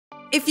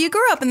If you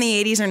grew up in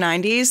the 80s or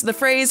 90s, the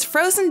phrase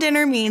frozen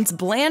dinner means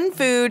bland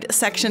food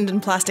sectioned in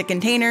plastic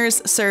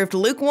containers, served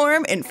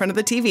lukewarm in front of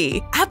the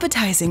TV.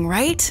 Appetizing,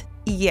 right?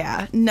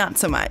 Yeah, not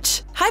so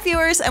much. Hi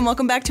viewers, and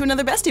welcome back to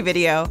another Bestie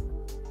video.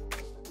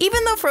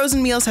 Even though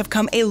frozen meals have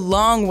come a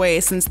long way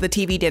since the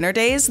TV dinner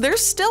days, they're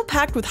still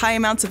packed with high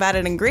amounts of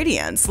added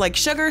ingredients like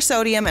sugar,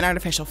 sodium, and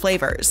artificial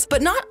flavors.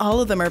 But not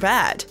all of them are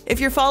bad. If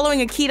you're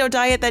following a keto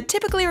diet that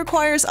typically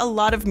requires a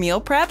lot of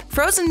meal prep,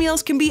 frozen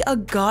meals can be a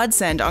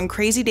godsend on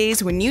crazy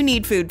days when you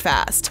need food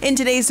fast. In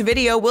today's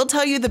video, we'll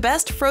tell you the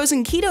best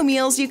frozen keto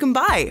meals you can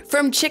buy,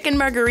 from chicken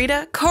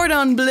margherita,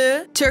 Cordon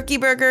Bleu, turkey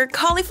burger,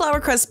 cauliflower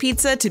crust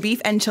pizza, to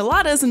beef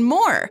enchiladas, and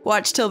more.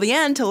 Watch till the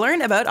end to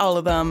learn about all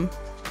of them.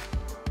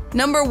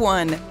 Number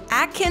 1.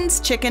 Atkins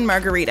Chicken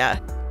Margherita.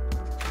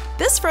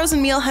 This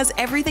frozen meal has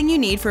everything you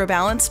need for a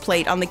balanced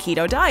plate on the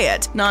keto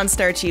diet.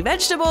 Non-starchy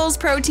vegetables,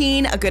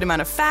 protein, a good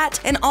amount of fat,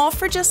 and all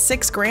for just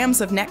 6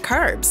 grams of net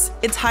carbs.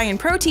 It's high in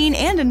protein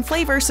and in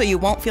flavor, so you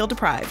won't feel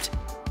deprived.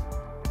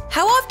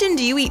 How often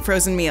do you eat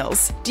frozen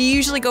meals? Do you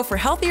usually go for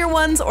healthier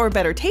ones or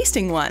better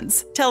tasting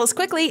ones? Tell us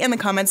quickly in the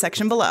comment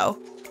section below.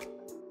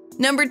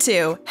 Number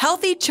 2.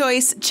 Healthy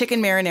Choice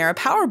Chicken Marinara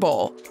Power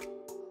Bowl.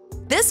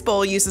 This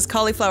bowl uses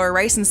cauliflower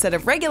rice instead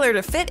of regular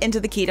to fit into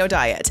the keto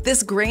diet.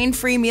 This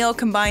grain-free meal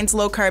combines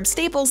low-carb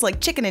staples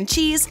like chicken and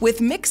cheese with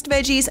mixed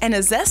veggies and a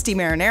zesty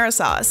marinara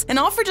sauce, and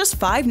all for just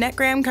 5 net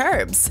gram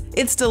carbs.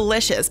 It's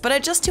delicious, but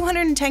at just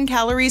 210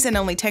 calories and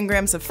only 10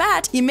 grams of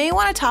fat, you may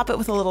want to top it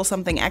with a little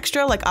something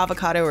extra like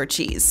avocado or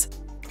cheese.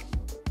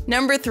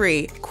 Number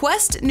 3.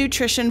 Quest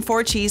Nutrition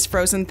 4-Cheese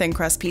Frozen Thin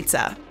Crust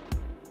Pizza.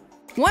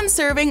 1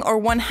 serving or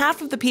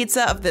 1/2 of the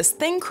pizza of this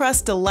thin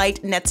crust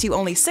delight nets you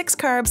only 6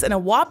 carbs and a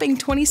whopping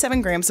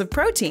 27 grams of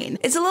protein.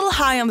 It's a little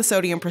high on the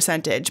sodium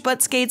percentage,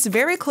 but skates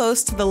very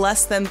close to the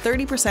less than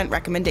 30%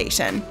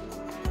 recommendation.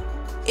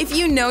 If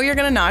you know you're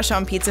gonna nosh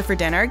on pizza for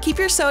dinner, keep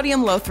your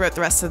sodium low throughout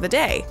the rest of the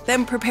day.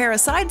 Then prepare a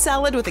side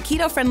salad with a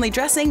keto-friendly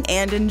dressing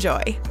and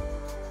enjoy.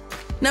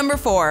 Number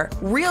 4.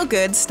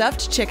 Realgood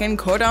Stuffed Chicken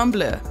Cordon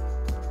Bleu.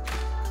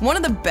 One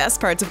of the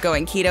best parts of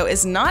going keto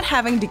is not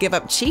having to give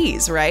up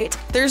cheese, right?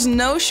 There's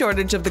no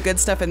shortage of the good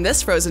stuff in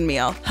this frozen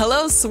meal.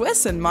 Hello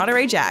Swiss and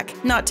Monterey Jack.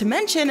 Not to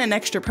mention an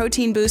extra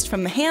protein boost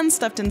from the ham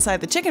stuffed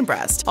inside the chicken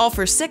breast, all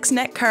for 6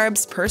 net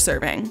carbs per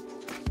serving.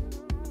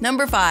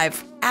 Number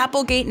 5.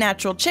 Applegate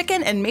Natural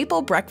Chicken and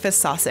Maple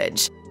Breakfast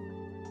Sausage.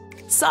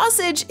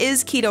 Sausage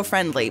is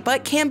keto-friendly,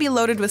 but can be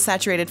loaded with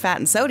saturated fat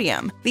and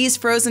sodium. These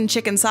frozen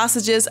chicken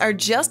sausages are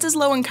just as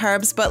low in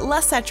carbs but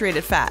less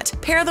saturated fat.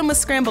 Pair them with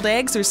scrambled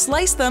eggs or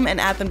slice them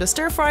and add them to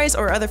stir-fries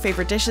or other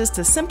favorite dishes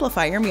to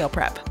simplify your meal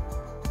prep.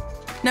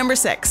 Number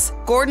 6.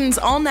 Gordon's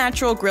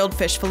All-Natural Grilled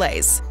Fish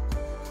Fillets.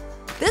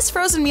 This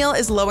frozen meal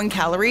is low in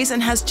calories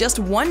and has just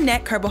 1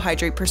 net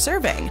carbohydrate per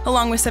serving,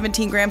 along with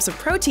 17 grams of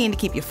protein to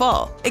keep you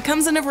full. It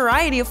comes in a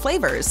variety of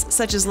flavors,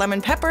 such as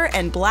lemon pepper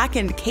and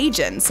blackened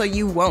Cajun, so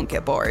you won't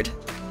get bored.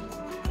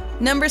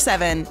 Number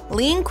 7.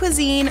 Lean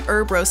Cuisine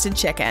Herb Roasted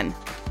Chicken.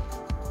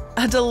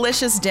 A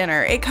delicious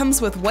dinner. It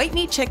comes with white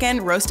meat chicken,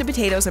 roasted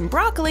potatoes, and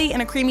broccoli in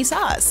a creamy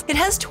sauce. It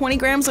has 20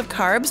 grams of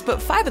carbs, but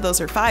 5 of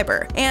those are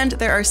fiber. And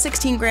there are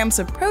 16 grams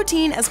of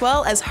protein as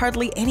well as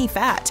hardly any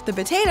fat. The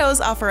potatoes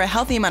offer a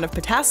healthy amount of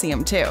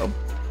potassium too.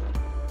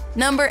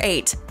 Number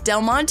 8.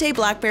 Del Monte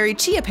Blackberry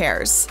Chia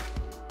Pears.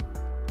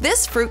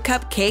 This fruit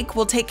cup cake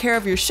will take care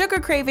of your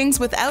sugar cravings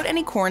without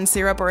any corn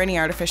syrup or any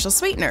artificial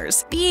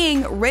sweeteners.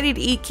 Being ready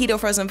to eat keto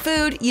frozen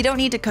food, you don't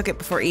need to cook it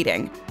before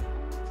eating.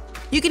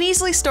 You can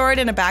easily store it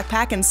in a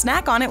backpack and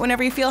snack on it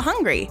whenever you feel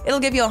hungry. It'll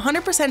give you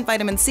 100%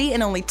 vitamin C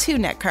and only 2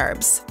 net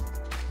carbs.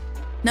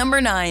 Number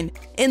 9.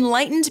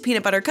 Enlightened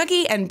Peanut Butter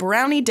Cookie and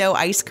Brownie Dough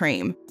Ice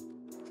Cream.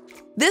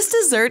 This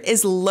dessert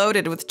is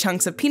loaded with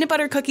chunks of peanut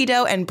butter cookie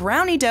dough and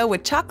brownie dough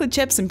with chocolate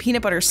chips and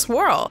peanut butter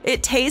swirl.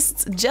 It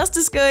tastes just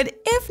as good,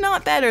 if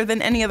not better,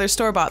 than any other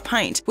store-bought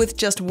pint, with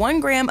just 1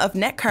 gram of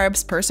net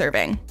carbs per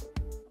serving.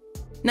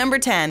 Number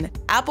 10.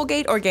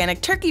 Applegate Organic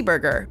Turkey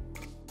Burger.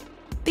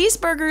 These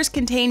burgers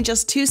contain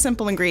just 2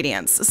 simple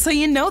ingredients, so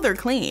you know they're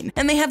clean,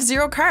 and they have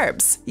 0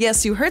 carbs.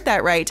 Yes, you heard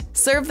that right.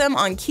 Serve them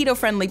on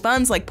keto-friendly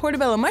buns like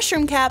portobello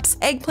mushroom caps,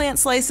 eggplant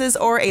slices,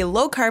 or a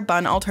low-carb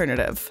bun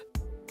alternative.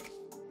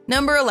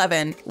 Number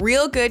 11.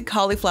 Realgood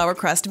Cauliflower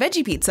Crust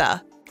Veggie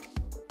Pizza.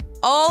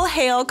 All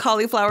hail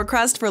cauliflower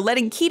crust for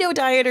letting keto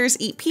dieters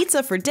eat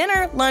pizza for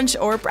dinner, lunch,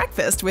 or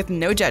breakfast with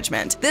no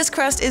judgment. This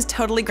crust is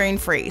totally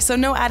grain-free, so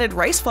no added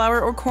rice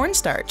flour or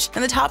cornstarch,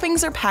 and the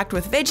toppings are packed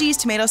with veggies,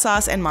 tomato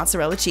sauce, and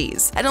mozzarella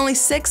cheese. At only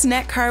 6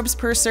 net carbs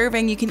per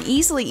serving, you can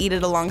easily eat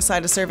it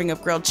alongside a serving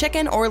of grilled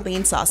chicken or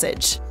lean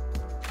sausage.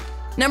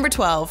 Number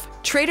 12.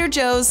 Trader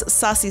Joe's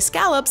Saucy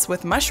Scallops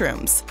with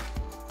Mushrooms.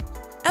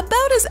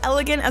 About as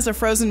elegant as a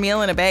frozen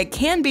meal in a bag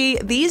can be,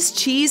 these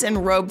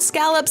cheese-enrobed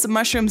scallops,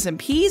 mushrooms, and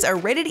peas are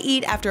ready to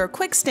eat after a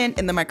quick stint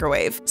in the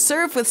microwave.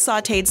 Serve with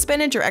sautéed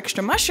spinach or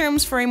extra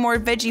mushrooms for a more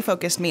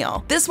veggie-focused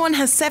meal. This one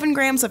has 7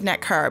 grams of net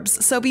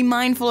carbs, so be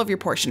mindful of your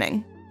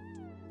portioning.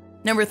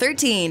 Number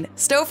 13.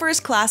 Stouffer's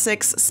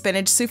Classics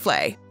Spinach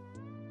Souffle.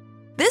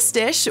 This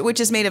dish, which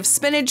is made of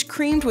spinach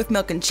creamed with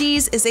milk and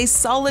cheese, is a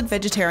solid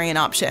vegetarian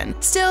option.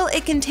 Still,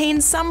 it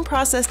contains some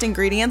processed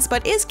ingredients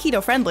but is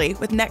keto-friendly,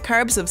 with net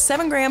carbs of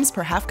 7 grams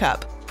per half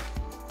cup.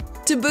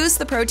 To boost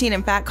the protein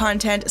and fat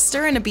content,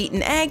 stir in a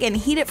beaten egg and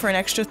heat it for an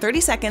extra 30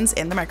 seconds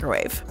in the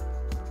microwave.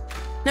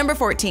 Number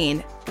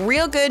 14.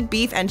 Realgood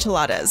beef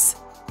enchiladas.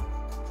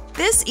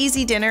 This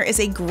easy dinner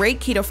is a great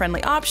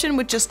keto-friendly option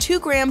with just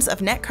 2 grams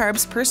of net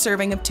carbs per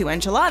serving of 2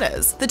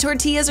 enchiladas. The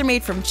tortillas are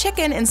made from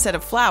chicken instead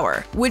of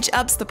flour, which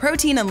ups the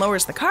protein and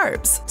lowers the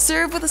carbs.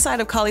 Serve with a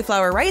side of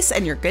cauliflower rice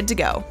and you're good to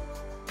go.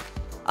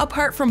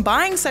 Apart from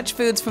buying such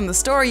foods from the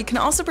store, you can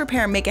also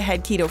prepare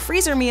make-ahead keto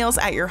freezer meals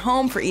at your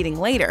home for eating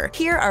later.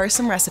 Here are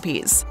some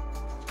recipes.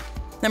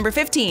 Number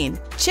 15.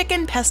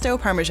 Chicken pesto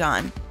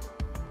parmesan.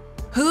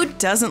 Who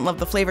doesn't love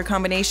the flavor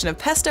combination of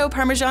pesto,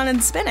 parmesan,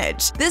 and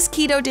spinach? This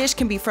keto dish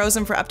can be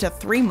frozen for up to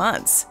 3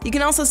 months. You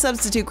can also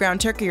substitute ground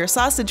turkey or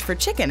sausage for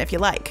chicken if you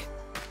like.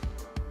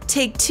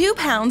 Take 2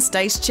 pounds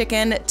diced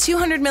chicken,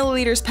 200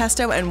 milliliters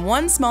pesto, and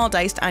 1 small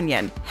diced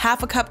onion,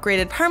 half a cup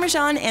grated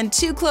parmesan, and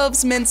 2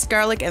 cloves minced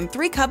garlic, and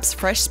 3 cups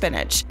fresh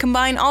spinach.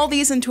 Combine all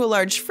these into a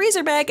large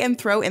freezer bag and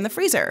throw in the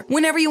freezer.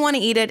 Whenever you want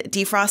to eat it,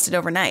 defrost it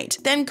overnight.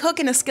 Then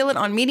cook in a skillet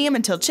on medium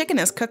until chicken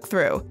is cooked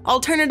through.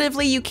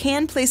 Alternatively, you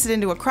can place it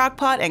into a crock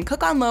pot and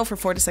cook on low for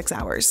 4 to 6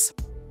 hours.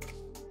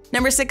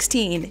 Number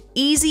 16.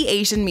 Easy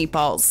Asian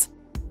meatballs.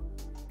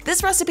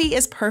 This recipe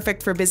is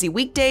perfect for busy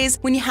weekdays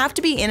when you have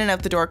to be in and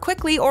out the door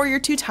quickly or you're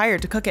too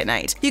tired to cook at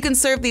night. You can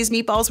serve these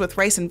meatballs with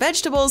rice and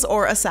vegetables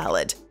or a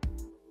salad.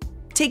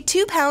 Take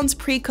 2 pounds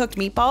pre-cooked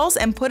meatballs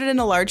and put it in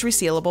a large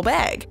resealable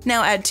bag.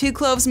 Now add 2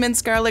 cloves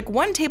minced garlic,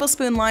 1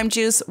 tablespoon lime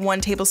juice,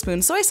 1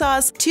 tablespoon soy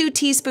sauce, 2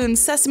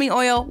 teaspoons sesame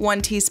oil,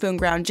 1 teaspoon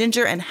ground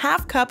ginger, and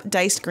half cup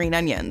diced green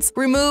onions.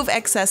 Remove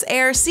excess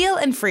air, seal,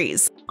 and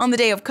freeze. On the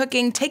day of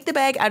cooking, take the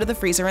bag out of the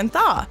freezer and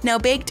thaw. Now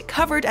baked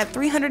covered at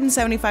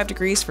 375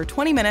 degrees for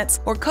 20 minutes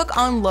or cook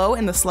on low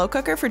in the slow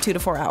cooker for 2 to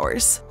 4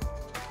 hours.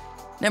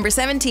 Number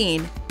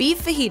 17.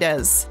 Beef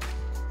fajitas.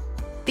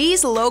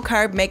 These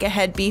low-carb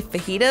make-ahead beef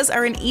fajitas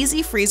are an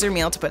easy freezer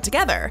meal to put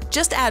together.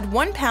 Just add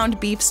 1 pound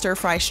beef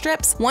stir-fry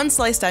strips, 1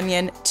 sliced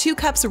onion, 2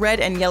 cups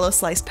red and yellow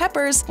sliced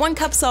peppers, 1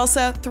 cup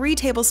salsa, 3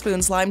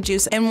 tablespoons lime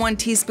juice, and 1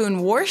 teaspoon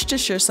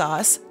Worcestershire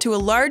sauce to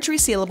a large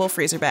resealable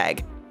freezer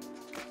bag.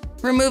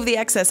 Remove the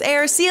excess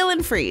air, seal,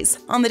 and freeze.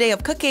 On the day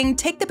of cooking,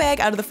 take the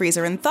bag out of the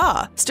freezer and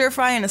thaw.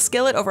 Stir-fry in a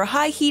skillet over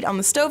high heat on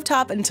the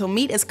stovetop until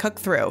meat is cooked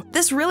through.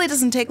 This really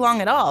doesn't take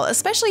long at all,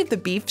 especially if the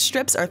beef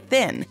strips are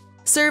thin.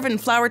 Serve in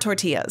flour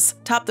tortillas.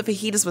 Top the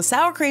fajitas with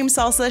sour cream,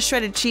 salsa,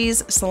 shredded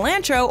cheese,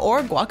 cilantro,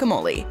 or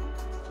guacamole.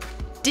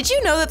 Did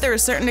you know that there are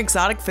certain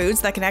exotic foods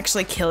that can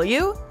actually kill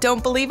you?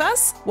 Don't believe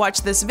us?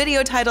 Watch this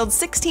video titled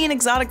 16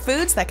 Exotic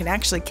Foods That Can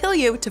Actually Kill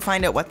You to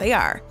find out what they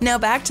are. Now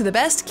back to the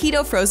best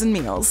keto frozen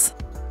meals.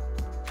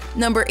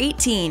 Number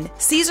 18.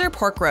 Caesar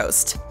pork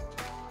roast.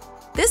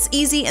 This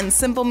easy and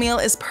simple meal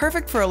is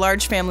perfect for a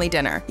large family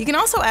dinner. You can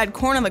also add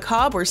corn on the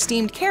cob or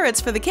steamed carrots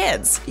for the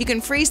kids. You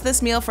can freeze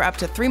this meal for up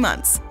to 3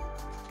 months.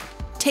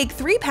 Take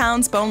 3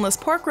 pounds boneless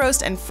pork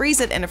roast and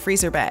freeze it in a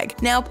freezer bag.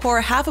 Now pour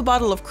half a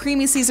bottle of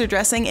creamy Caesar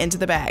dressing into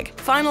the bag.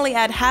 Finally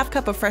add half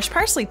cup of fresh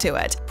parsley to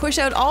it. Push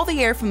out all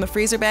the air from the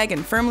freezer bag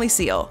and firmly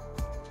seal.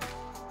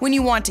 When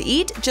you want to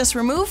eat, just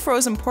remove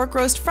frozen pork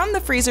roast from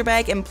the freezer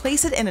bag and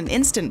place it in an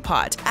Instant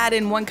Pot. Add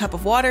in 1 cup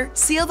of water,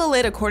 seal the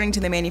lid according to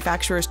the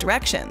manufacturer's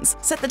directions.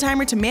 Set the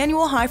timer to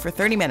manual high for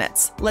 30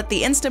 minutes. Let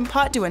the Instant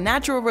Pot do a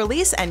natural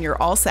release and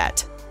you're all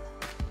set.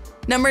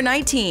 Number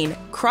 19.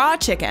 Craw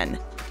chicken.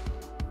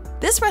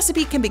 This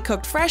recipe can be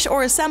cooked fresh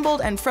or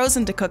assembled and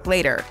frozen to cook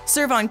later.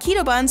 Serve on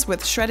keto buns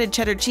with shredded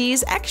cheddar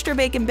cheese, extra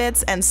bacon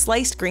bits, and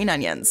sliced green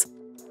onions.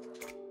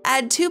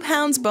 Add 2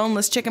 pounds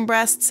boneless chicken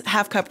breasts,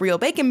 half cup real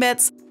bacon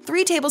bits,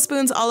 3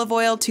 tablespoons olive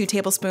oil, 2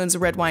 tablespoons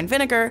red wine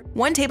vinegar,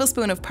 1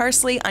 tablespoon of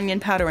parsley, onion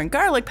powder, and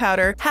garlic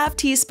powder, half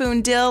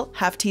teaspoon dill,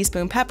 half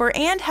teaspoon pepper,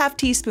 and half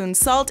teaspoon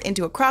salt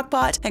into a crock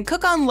pot and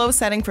cook on low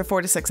setting for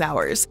 4 to 6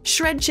 hours.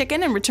 Shred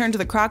chicken and return to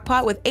the crock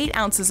pot with 8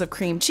 ounces of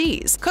cream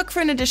cheese. Cook for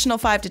an additional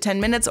 5 to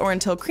 10 minutes or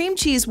until cream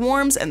cheese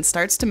warms and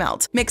starts to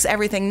melt. Mix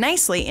everything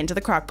nicely into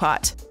the crock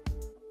pot.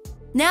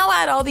 Now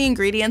add all the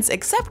ingredients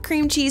except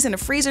cream cheese in a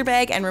freezer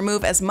bag and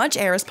remove as much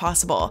air as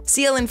possible.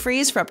 Seal and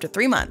freeze for up to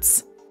 3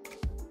 months.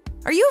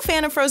 Are you a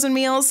fan of frozen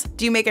meals?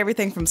 Do you make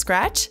everything from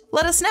scratch?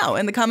 Let us know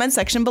in the comment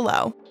section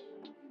below.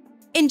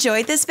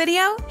 Enjoyed this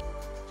video?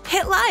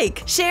 Hit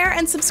like, share,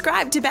 and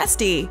subscribe to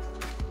Bestie.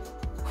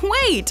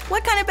 Wait,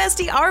 what kind of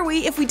bestie are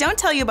we if we don't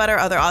tell you about our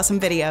other awesome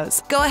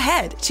videos? Go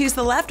ahead, choose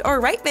the left or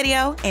right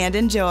video and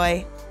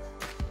enjoy.